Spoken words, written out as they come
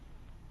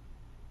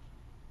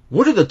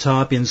What are the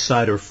top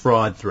insider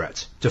fraud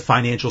threats to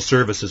financial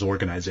services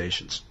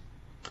organizations?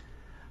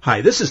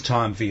 Hi, this is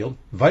Tom Field,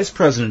 Vice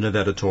President of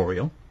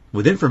Editorial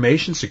with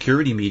Information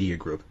Security Media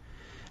Group.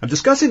 I'm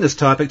discussing this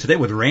topic today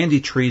with Randy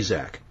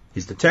Trzeciak.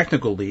 He's the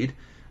technical lead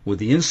with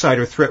the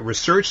Insider Threat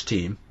Research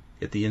Team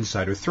at the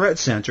Insider Threat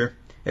Center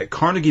at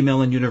Carnegie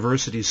Mellon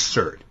University's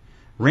CERT.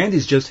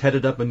 Randy's just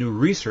headed up a new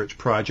research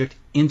project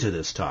into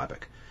this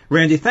topic.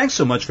 Randy, thanks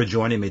so much for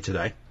joining me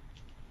today.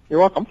 You're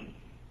welcome.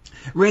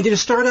 Randy, to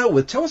start out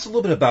with, tell us a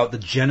little bit about the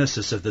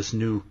genesis of this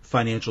new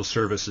financial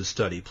services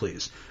study,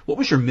 please. What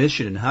was your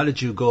mission and how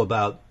did you go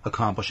about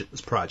accomplishing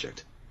this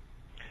project?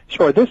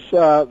 Sure.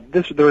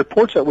 The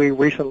reports that we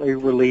recently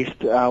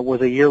released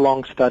was a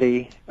year-long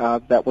study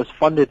that was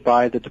funded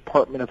by the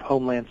Department of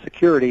Homeland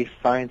Security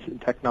Science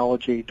and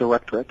Technology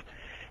Directorate.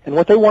 And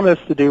what they wanted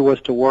us to do was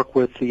to work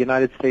with the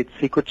United States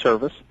Secret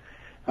Service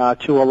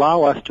to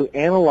allow us to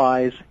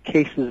analyze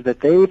cases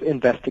that they've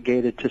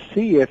investigated to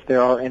see if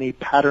there are any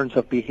patterns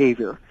of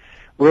behavior.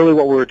 Really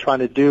what we were trying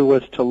to do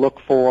was to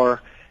look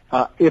for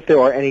if there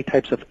are any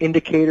types of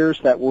indicators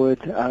that would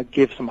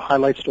give some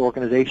highlights to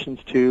organizations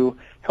to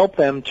help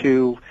them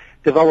to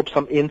develop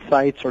some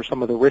insights or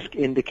some of the risk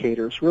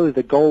indicators. Really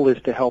the goal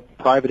is to help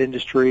private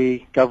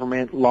industry,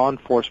 government, law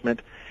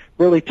enforcement,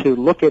 really to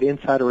look at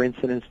insider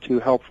incidents to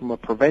help from a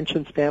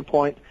prevention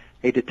standpoint,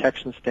 a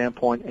detection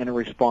standpoint, and a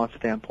response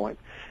standpoint.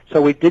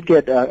 So we did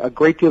get a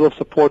great deal of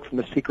support from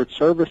the Secret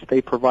Service.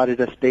 They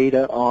provided us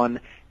data on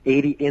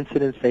 80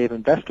 incidents they have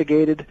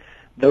investigated.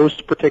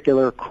 Those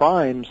particular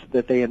crimes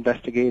that they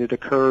investigated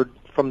occurred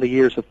from the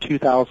years of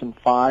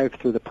 2005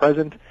 through the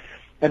present.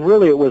 And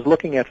really it was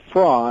looking at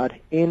fraud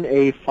in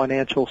a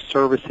financial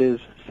services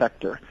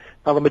sector.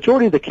 Now the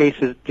majority of the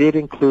cases did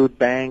include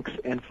banks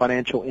and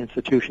financial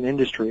institution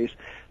industries,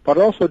 but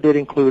it also did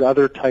include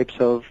other types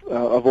of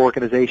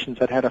organizations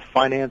that had a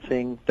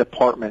financing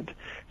department,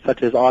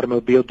 such as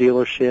automobile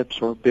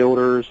dealerships or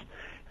builders,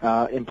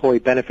 employee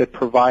benefit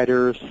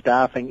providers,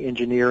 staffing,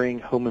 engineering,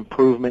 home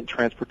improvement,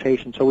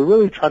 transportation. So we're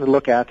really trying to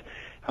look at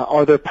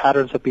are there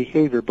patterns of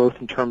behavior,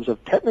 both in terms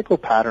of technical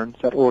patterns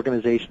that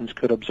organizations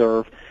could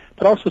observe,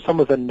 but also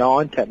some of the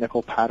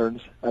non-technical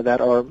patterns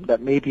that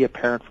may be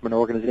apparent from an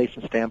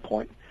organization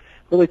standpoint.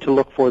 Really to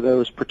look for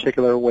those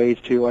particular ways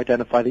to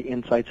identify the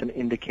insights and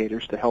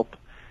indicators to help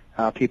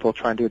people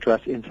trying to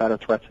address insider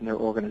threats in their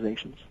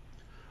organizations.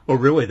 Well,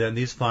 really, then,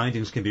 these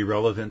findings can be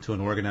relevant to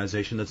an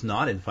organization that's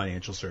not in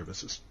financial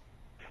services.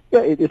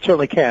 Yeah, it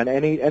certainly can.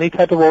 Any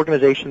type of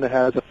organization that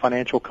has a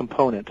financial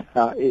component.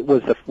 It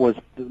was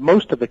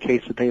most of the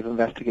case that they've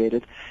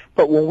investigated.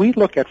 But when we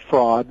look at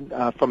fraud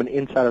from an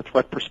insider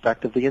threat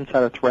perspective, the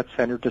Insider Threat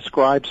Center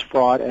describes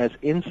fraud as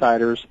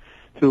insiders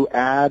who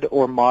add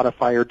or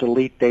modify or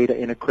delete data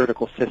in a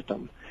critical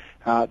system.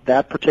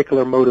 That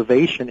particular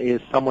motivation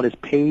is someone is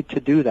paid to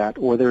do that,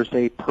 or there's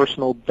a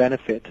personal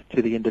benefit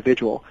to the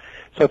individual.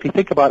 So if you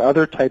think about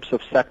other types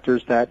of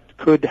sectors that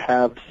could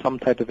have some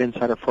type of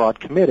insider fraud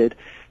committed,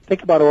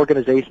 think about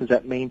organizations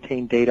that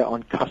maintain data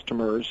on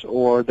customers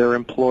or their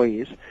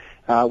employees.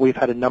 We've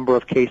had a number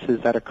of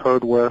cases that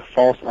occurred where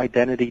false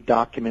identity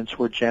documents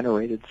were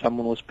generated.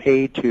 Someone was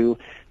paid to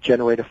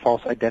generate a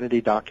false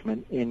identity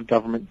document in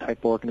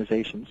government-type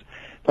organizations.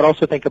 But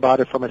also think about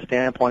it from a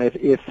standpoint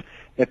if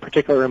a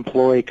particular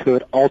employee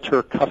could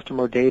alter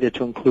customer data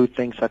to include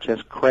things such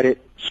as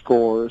credit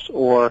scores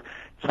or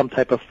some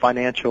type of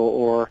financial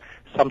or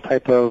some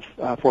type of,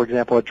 for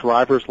example, a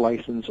driver's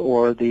license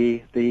or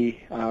the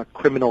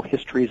criminal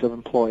histories of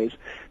employees.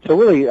 So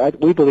really,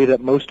 we believe that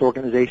most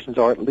organizations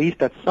are at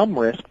least at some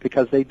risk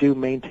because they do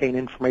maintain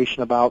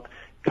information about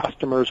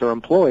customers or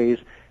employees,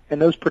 and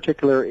those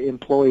particular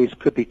employees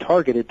could be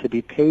targeted to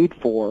be paid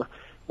for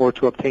or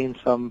to obtain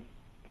some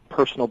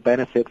personal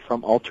benefit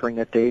from altering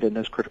that data in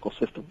those critical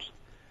systems.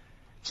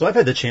 So I've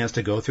had the chance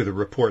to go through the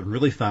report and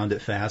really found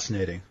it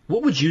fascinating.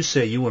 What would you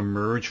say you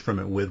emerged from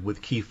it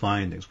with key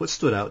findings? What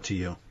stood out to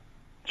you?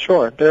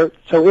 Sure.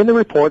 So in the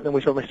report, and we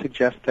certainly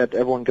suggest that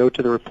everyone go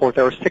to the report,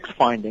 there are 6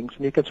 findings,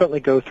 and you can certainly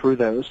go through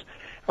those.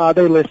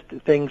 They list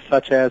things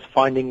such as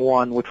finding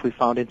 1, which we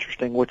found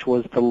interesting, which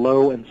was the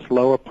low and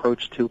slow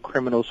approach to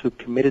criminals who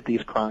committed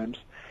these crimes.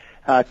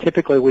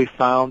 Typically, we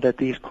found that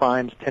these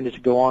crimes tended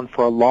to go on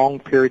for a long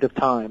period of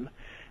time,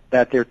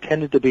 that there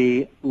tended to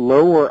be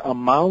lower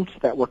amounts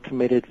that were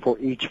committed for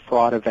each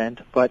fraud event,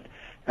 but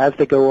as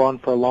they go on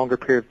for a longer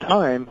period of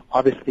time,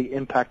 obviously the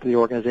impact of the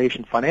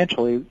organization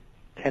financially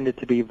tended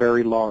to be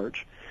very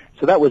large.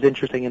 So that was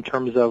interesting in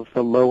terms of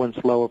the low and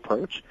slow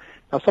approach.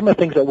 Now, some of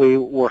the things that we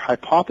were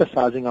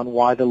hypothesizing on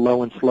why the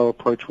low and slow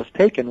approach was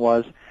taken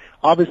was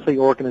obviously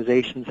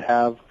organizations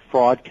have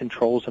fraud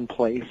controls in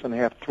place and they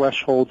have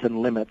thresholds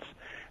and limits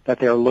that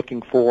they are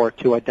looking for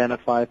to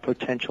identify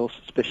potential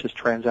suspicious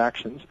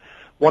transactions.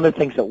 One of the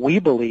things that we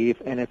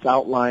believe, and it's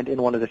outlined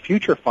in one of the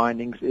future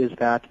findings, is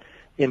that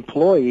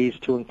employees,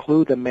 to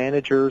include the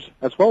managers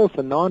as well as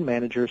the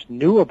non-managers,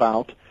 knew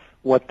about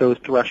what those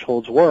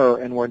thresholds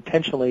were and were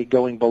intentionally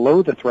going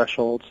below the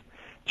thresholds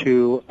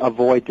to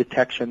avoid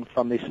detection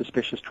from these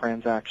suspicious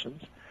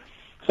transactions.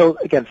 So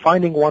again,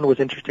 finding one was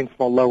interesting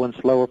from a low and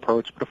slow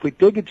approach, but if we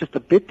dig just a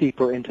bit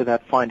deeper into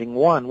that finding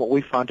one, what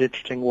we found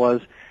interesting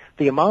was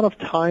the amount of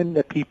time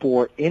that people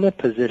were in a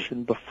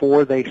position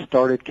before they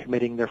started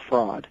committing their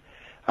fraud.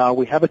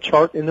 We have a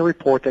chart in the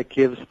report that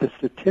gives the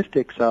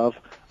statistics of,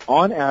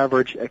 on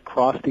average,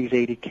 across these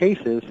 80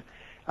 cases,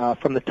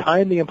 from the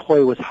time the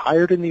employee was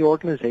hired in the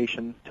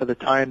organization to the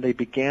time they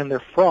began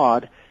their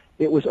fraud,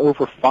 it was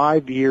over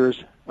 5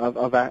 years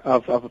of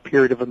a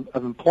period of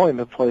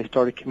employment before they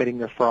started committing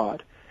their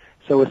fraud.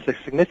 So it's a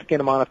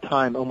significant amount of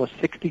time, almost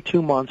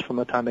 62 months from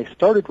the time they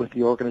started with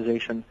the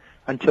organization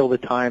until the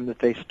time that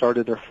they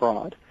started their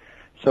fraud.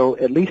 So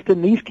at least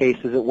in these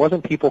cases, it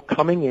wasn't people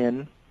coming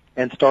in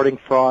and starting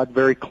fraud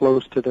very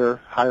close to their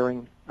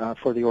hiring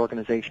for the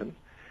organization.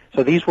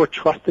 So these were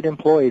trusted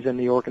employees in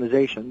the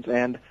organizations,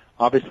 and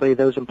obviously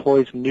those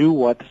employees knew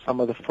what some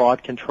of the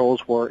fraud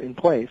controls were in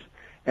place,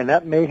 and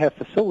that may have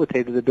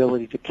facilitated the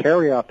ability to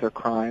carry out their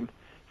crime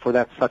for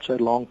that such a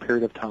long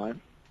period of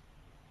time.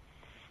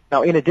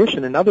 Now, in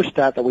addition, another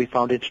stat that we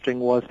found interesting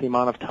was the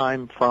amount of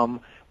time from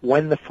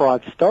when the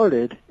fraud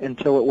started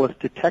until it was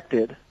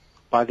detected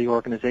by the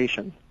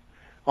organization.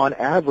 On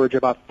average,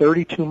 about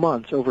 32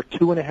 months, over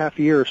 2.5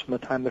 years from the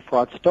time the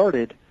fraud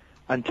started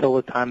until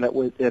the time that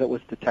it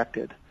was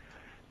detected.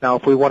 Now,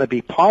 if we want to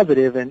be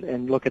positive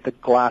and look at the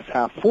glass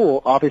half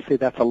full, obviously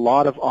that's a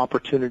lot of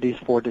opportunities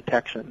for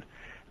detection.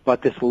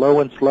 But this low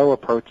and slow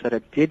approach that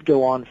it did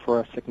go on for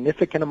a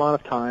significant amount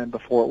of time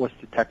before it was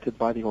detected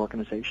by the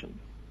organization.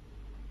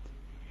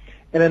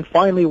 And then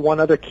finally, one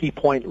other key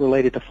point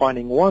related to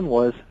finding one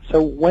was,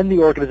 so when the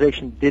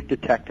organization did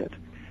detect it,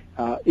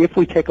 if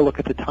we take a look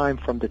at the time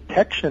from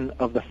detection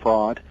of the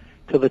fraud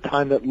to the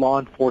time that law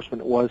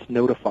enforcement was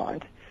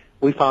notified,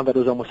 we found that it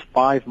was almost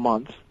 5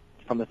 months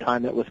from the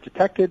time that it was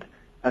detected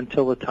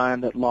until the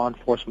time that law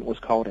enforcement was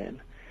called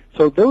in.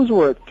 So those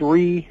were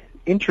 3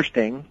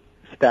 interesting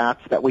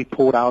stats that we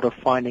pulled out of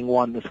finding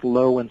one, this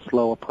low and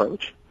slow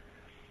approach.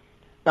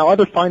 Now,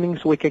 other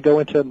findings we could go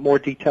into more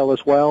detail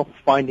as well.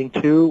 Finding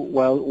 2,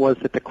 was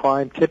that the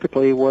crime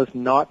typically was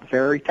not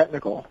very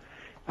technical.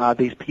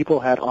 These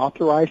people had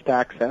authorized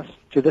access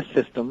to the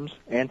systems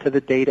and to the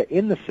data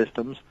in the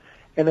systems,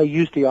 and they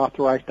used the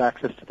authorized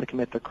access to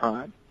commit the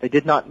crime. They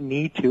did not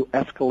need to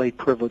escalate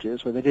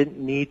privileges, or they didn't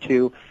need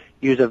to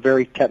use a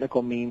very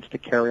technical means to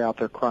carry out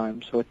their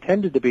crime. So it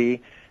tended to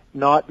be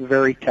not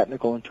very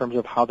technical in terms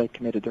of how they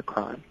committed their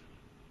crime.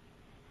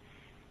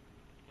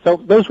 So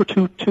those were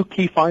two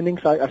key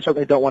findings. I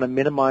certainly don't want to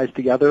minimize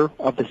the other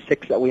of the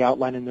 6 that we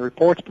outlined in the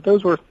reports, but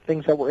those were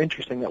things that were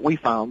interesting that we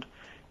found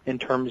in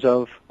terms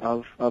of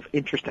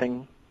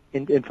interesting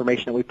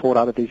information that we pulled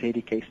out of these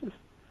 80 cases.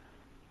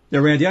 Now,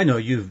 Randy, I know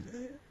you've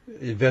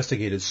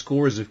investigated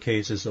scores of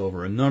cases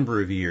over a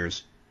number of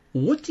years.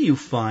 What do you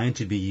find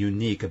to be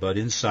unique about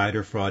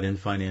insider fraud in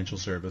financial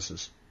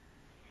services?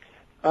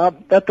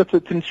 That's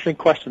an interesting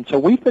question. So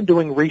we've been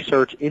doing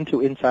research into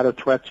insider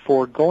threats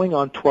for going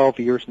on 12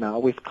 years now.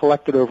 We've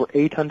collected over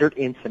 800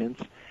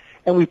 incidents,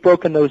 and we've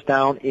broken those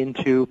down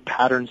into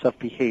patterns of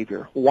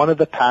behavior. One of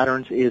the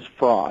patterns is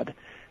fraud.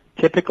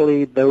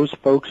 Typically, those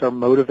folks are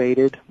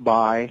motivated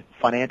by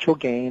financial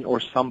gain or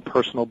some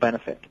personal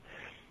benefit.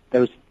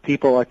 Those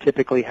people are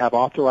typically have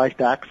authorized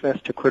access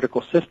to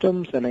critical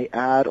systems, and they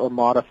add or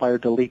modify or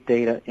delete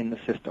data in the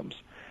systems.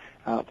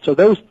 So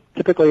those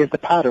typically is the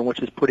pattern,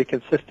 which is pretty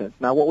consistent.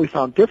 Now, what we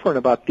found different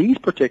about these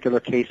particular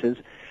cases,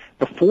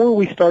 before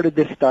we started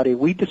this study,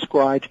 we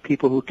described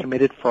people who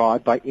committed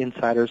fraud by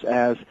insiders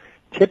as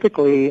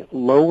typically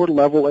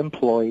lower-level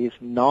employees,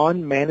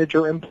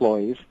 non-manager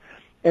employees,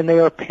 and they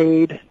are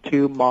paid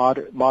to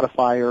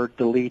modify or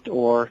delete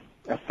or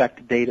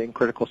affect data in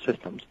critical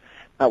systems.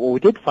 Now, what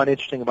we did find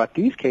interesting about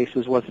these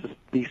cases was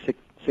the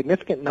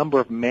significant number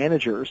of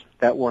managers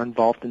that were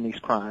involved in these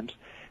crimes.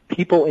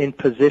 People in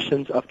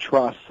positions of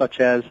trust, such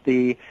as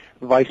the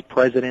vice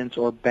presidents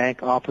or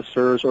bank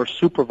officers or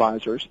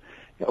supervisors.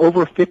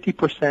 Over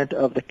 50%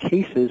 of the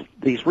cases,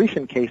 these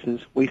recent cases,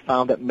 we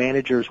found that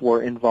managers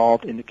were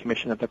involved in the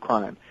commission of the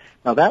crime.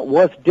 Now, that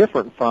was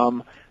different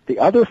from the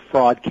other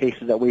fraud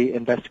cases that we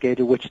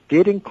investigated, which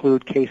did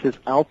include cases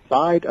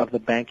outside of the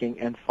banking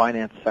and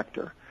finance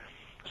sector.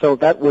 So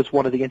that was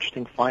one of the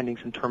interesting findings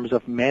in terms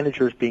of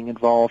managers being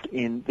involved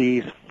in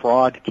these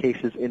fraud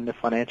cases in the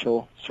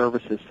financial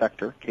services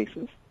sector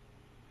cases.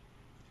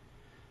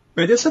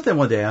 Right, that's something I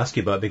wanted to ask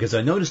you about, because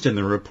I noticed in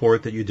the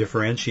report that you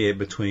differentiate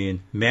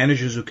between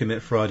managers who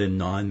commit fraud and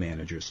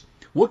non-managers.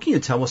 What can you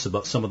tell us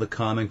about some of the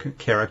common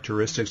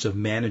characteristics of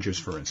managers,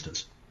 for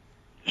instance?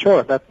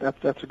 Sure,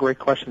 that's a great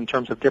question in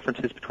terms of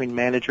differences between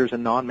managers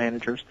and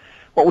non-managers.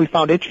 What we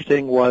found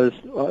interesting was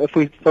if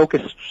we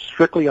focus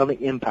strictly on the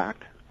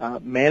impact,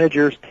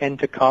 managers tend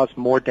to cause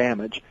more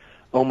damage,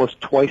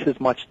 almost twice as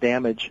much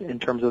damage in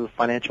terms of the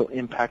financial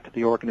impact of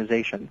the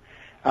organization.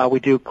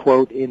 We do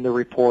quote in the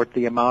report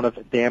the amount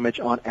of damage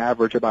on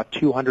average, about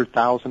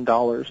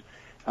 $200,000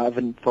 of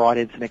a fraud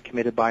incident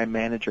committed by a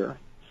manager,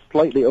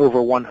 slightly over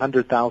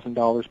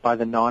 $100,000 by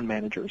the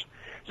non-managers.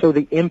 So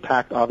the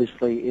impact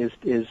obviously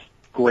is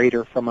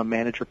greater from a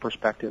manager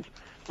perspective.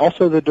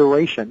 Also the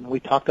duration. We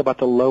talked about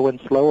the low and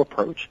slow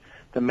approach.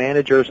 The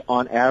managers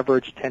on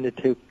average tended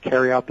to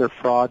carry out their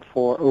fraud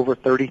for over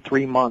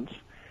 33 months,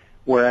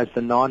 whereas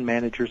the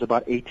non-managers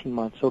about 18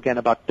 months. So again,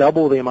 about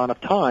double the amount of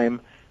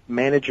time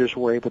managers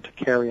were able to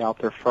carry out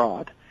their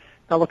fraud.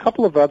 Now, a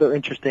couple of other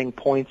interesting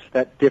points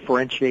that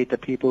differentiate the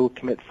people who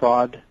commit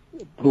fraud,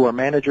 who are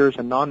managers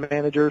and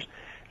non-managers.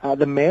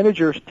 The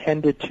managers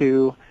tended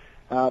to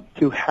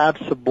have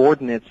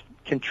subordinates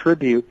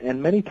contribute,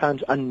 and many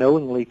times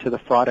unknowingly, to the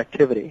fraud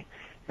activity.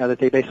 That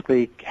they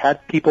basically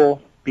had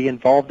people be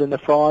involved in the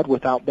fraud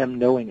without them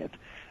knowing it.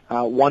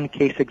 One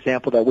case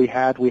example that we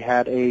had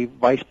a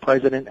vice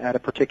president at a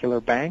particular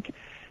bank.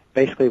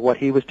 Basically what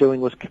he was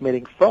doing was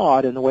committing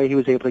fraud, and the way he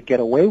was able to get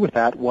away with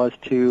that was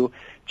to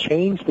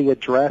change the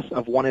address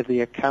of one of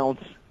the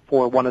accounts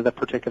for one of the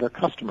particular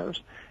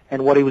customers.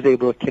 And what he was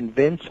able to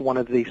convince one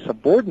of the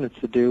subordinates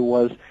to do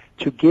was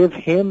to give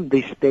him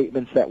the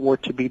statements that were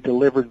to be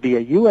delivered via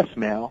U.S.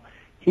 mail.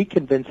 He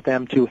convinced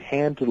them to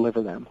hand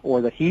deliver them,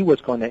 or that he was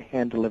going to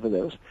hand deliver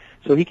those.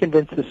 So he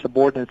convinced the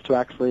subordinates to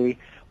actually,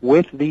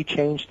 with the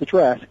changed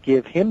address,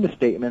 give him the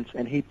statements,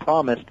 and he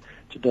promised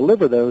to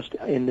deliver those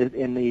in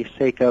the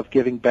sake of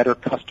giving better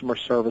customer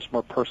service,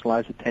 more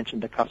personalized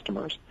attention to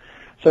customers.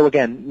 So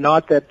again,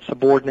 not that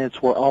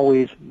subordinates were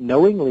always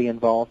knowingly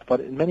involved,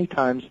 but many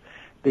times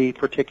the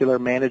particular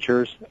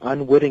managers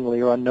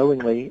unwittingly or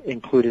unknowingly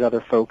included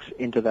other folks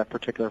into that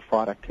particular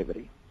fraud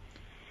activity.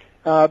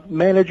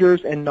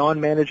 Managers and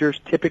non-managers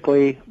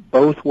typically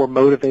both were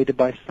motivated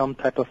by some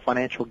type of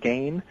financial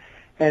gain,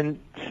 and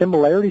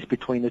similarities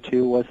between the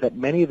two was that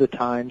many of the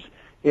times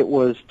it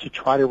was to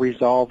try to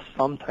resolve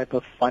some type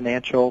of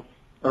financial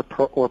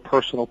or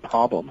personal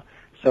problem.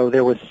 So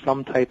there was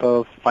some type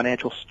of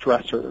financial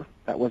stressor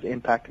that was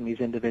impacting these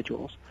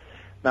individuals.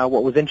 Now,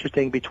 what was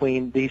interesting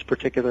between these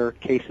particular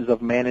cases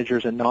of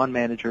managers and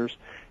non-managers,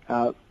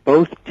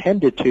 both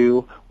tended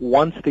to,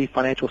 once the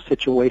financial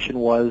situation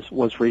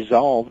was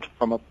resolved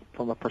from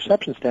a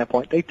perception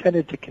standpoint, they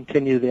tended to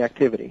continue the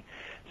activity.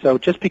 So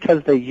just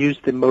because they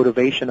used the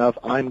motivation of,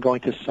 I'm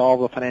going to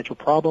solve a financial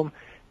problem,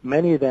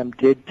 many of them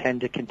did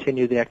tend to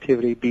continue the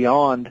activity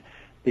beyond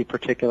the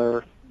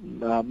particular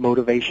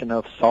motivation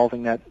of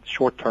solving that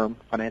short-term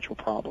financial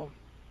problem.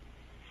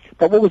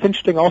 But what was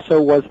interesting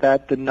also was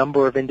that the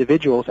number of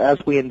individuals, as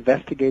we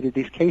investigated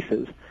these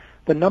cases,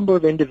 the number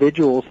of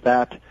individuals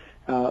that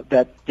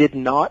did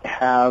not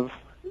have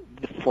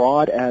the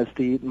fraud as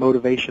the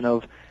motivation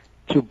of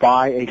to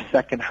buy a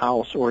second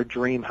house or a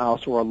dream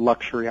house or a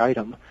luxury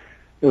item.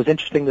 It was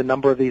interesting the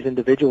number of these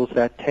individuals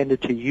that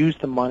tended to use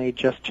the money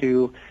just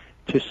to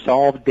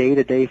solve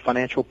day-to-day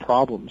financial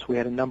problems. We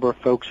had a number of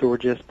folks who were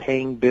just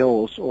paying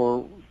bills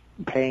or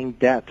paying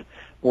debt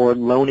or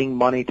loaning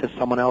money to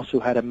someone else who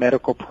had a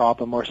medical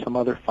problem or some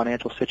other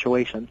financial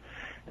situation.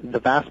 The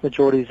vast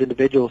majority of these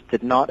individuals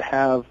did not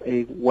have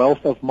a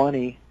wealth of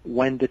money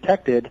when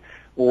detected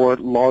or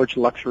large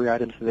luxury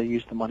items that they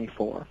used the money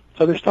for.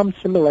 So there's some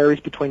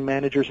similarities between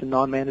managers and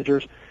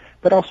non-managers,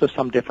 but also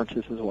some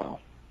differences as well.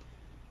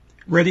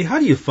 Randy, how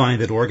do you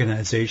find that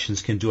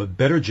organizations can do a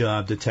better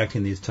job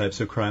detecting these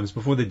types of crimes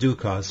before they do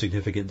cause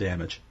significant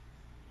damage?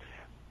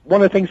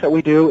 One of the things that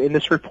we do in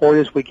this report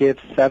is we give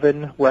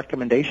 7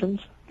 recommendations,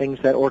 things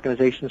that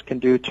organizations can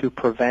do to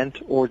prevent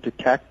or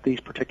detect these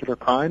particular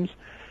crimes.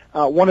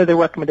 One of the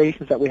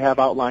recommendations that we have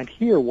outlined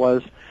here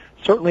was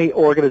certainly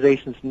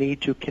organizations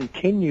need to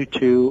continue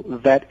to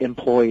vet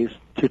employees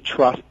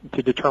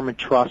to determine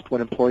trust when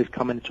employees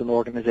come into an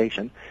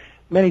organization.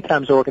 Many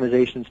times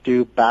organizations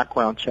do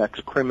background checks,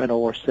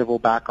 criminal or civil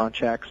background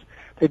checks.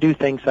 They do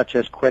things such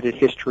as credit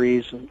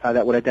histories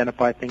that would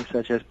identify things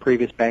such as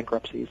previous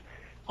bankruptcies.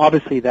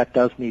 Obviously, that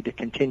does need to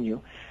continue.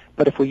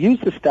 But if we use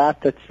the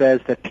stat that says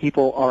that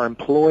people are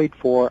employed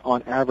for,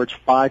 on average,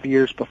 5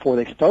 years before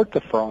they start the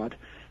fraud,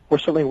 we're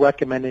certainly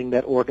recommending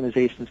that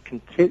organizations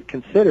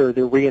consider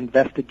the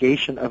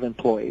reinvestigation of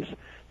employees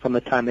from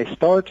the time they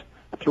start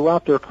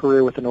throughout their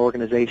career with an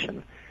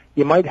organization.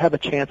 You might have a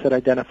chance at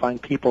identifying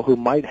people who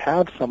might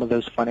have some of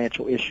those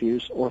financial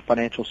issues or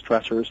financial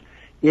stressors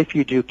if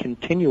you do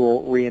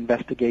continual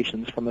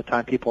reinvestigations from the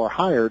time people are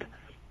hired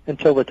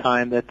until the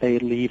time that they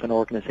leave an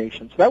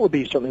organization. So that would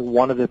be certainly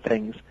one of the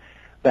things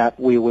that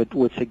we would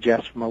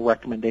suggest from a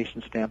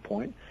recommendation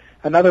standpoint.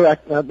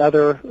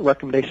 Another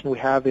recommendation we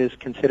have is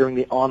considering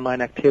the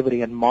online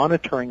activity and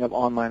monitoring of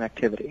online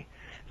activity.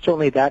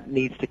 Certainly that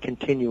needs to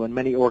continue, and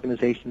many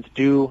organizations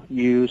do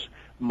use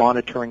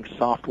monitoring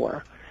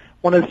software.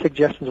 One of the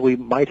suggestions we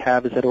might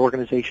have is that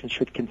organizations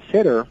should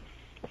consider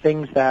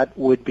things that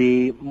would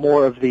be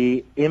more of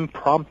the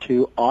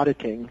impromptu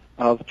auditing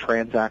of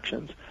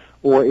transactions,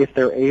 or if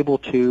they're able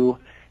to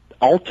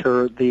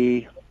alter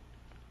the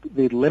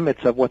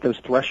limits of what those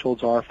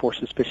thresholds are for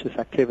suspicious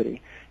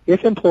activity.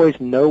 If employees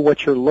know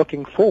what you're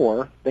looking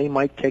for, they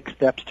might take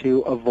steps to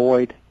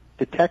avoid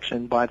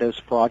detection by those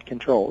fraud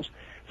controls.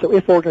 So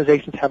if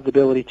organizations have the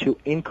ability to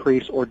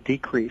increase or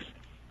decrease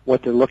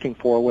what they're looking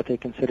for, what they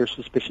consider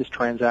suspicious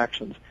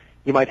transactions,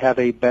 you might have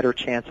a better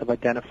chance of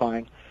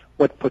identifying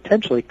what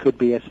potentially could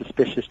be a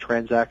suspicious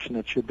transaction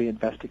that should be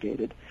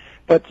investigated.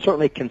 But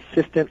certainly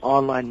consistent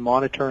online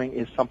monitoring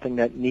is something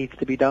that needs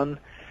to be done.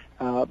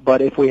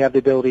 But if we have the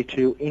ability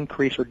to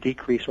increase or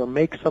decrease or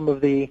make some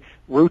of the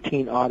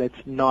routine audits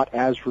not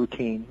as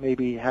routine,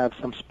 maybe have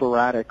some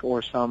sporadic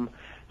or some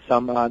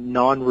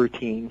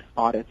non-routine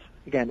audits.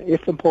 Again,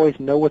 if employees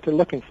know what they're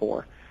looking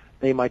for,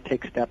 they might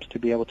take steps to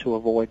be able to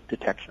avoid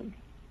detection.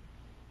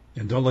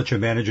 And don't let your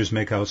managers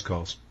make house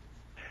calls.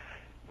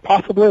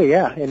 Possibly,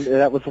 yeah. And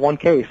that was one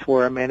case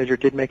where a manager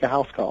did make a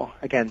house call.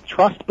 Again,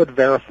 trust but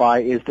verify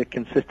is the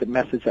consistent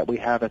message that we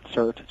have at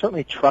CERT.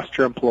 Certainly trust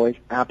your employees,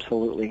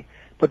 absolutely.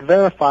 But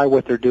verify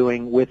what they're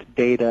doing with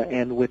data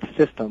and with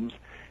systems.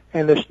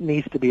 And there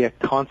needs to be a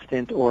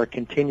constant or a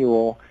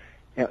continual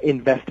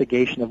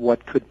investigation of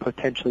what could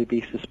potentially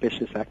be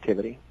suspicious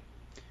activity.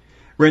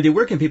 Randy,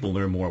 where can people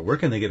learn more? Where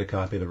can they get a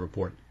copy of the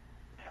report?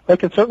 They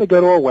can certainly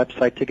go to our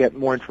website to get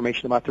more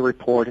information about the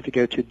report. If you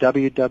go to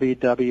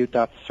www.cert.org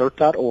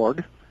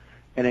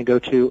and then go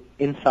to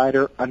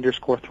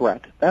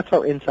insider_threat. That's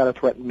our insider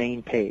threat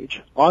main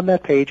page. On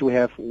that page, we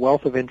have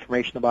wealth of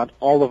information about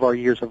all of our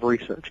years of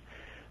research.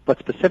 But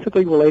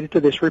specifically related to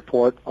this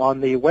report,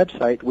 on the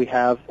website, we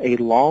have a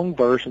long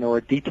version or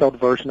a detailed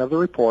version of the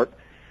report.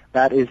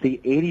 That is the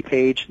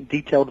 80-page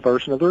detailed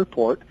version of the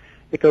report.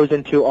 It goes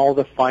into all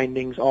the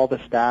findings, all the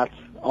stats,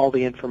 all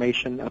the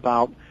information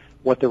about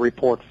what the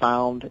report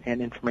found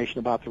and information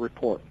about the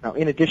report. Now,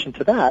 in addition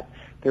to that,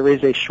 there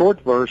is a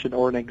short version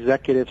or an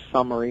executive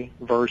summary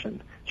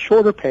version.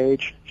 Shorter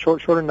page,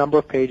 shorter number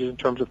of pages in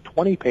terms of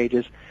 20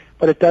 pages,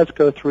 but it does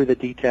go through the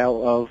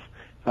detail of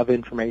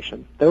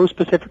information. Those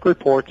specific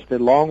reports, the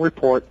long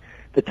report,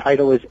 the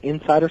title is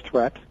Insider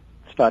Threat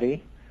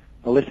Study,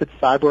 Illicit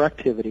Cyber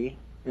Activity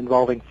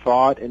Involving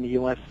Fraud in the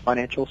U.S.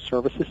 Financial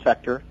Services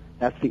Sector.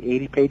 That's the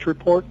 80-page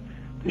report.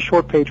 The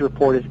short page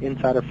report is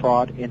Insider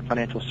Fraud in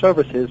Financial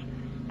Services.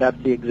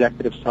 That's the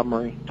executive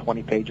summary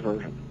 20-page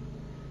version.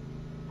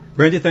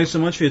 Randy, thanks so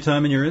much for your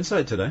time and your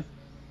insight today.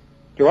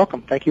 You're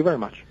welcome. Thank you very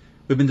much.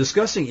 We've been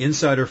discussing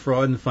insider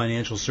fraud in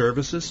financial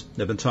services.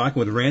 I've been talking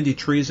with Randy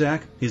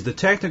Trzeciak. He's the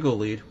technical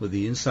lead with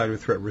the Insider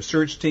Threat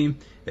Research Team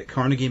at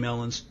Carnegie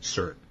Mellon's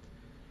CERT.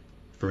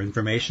 For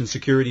Information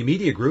Security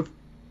Media Group,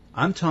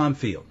 I'm Tom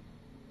Field.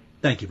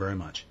 Thank you very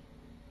much.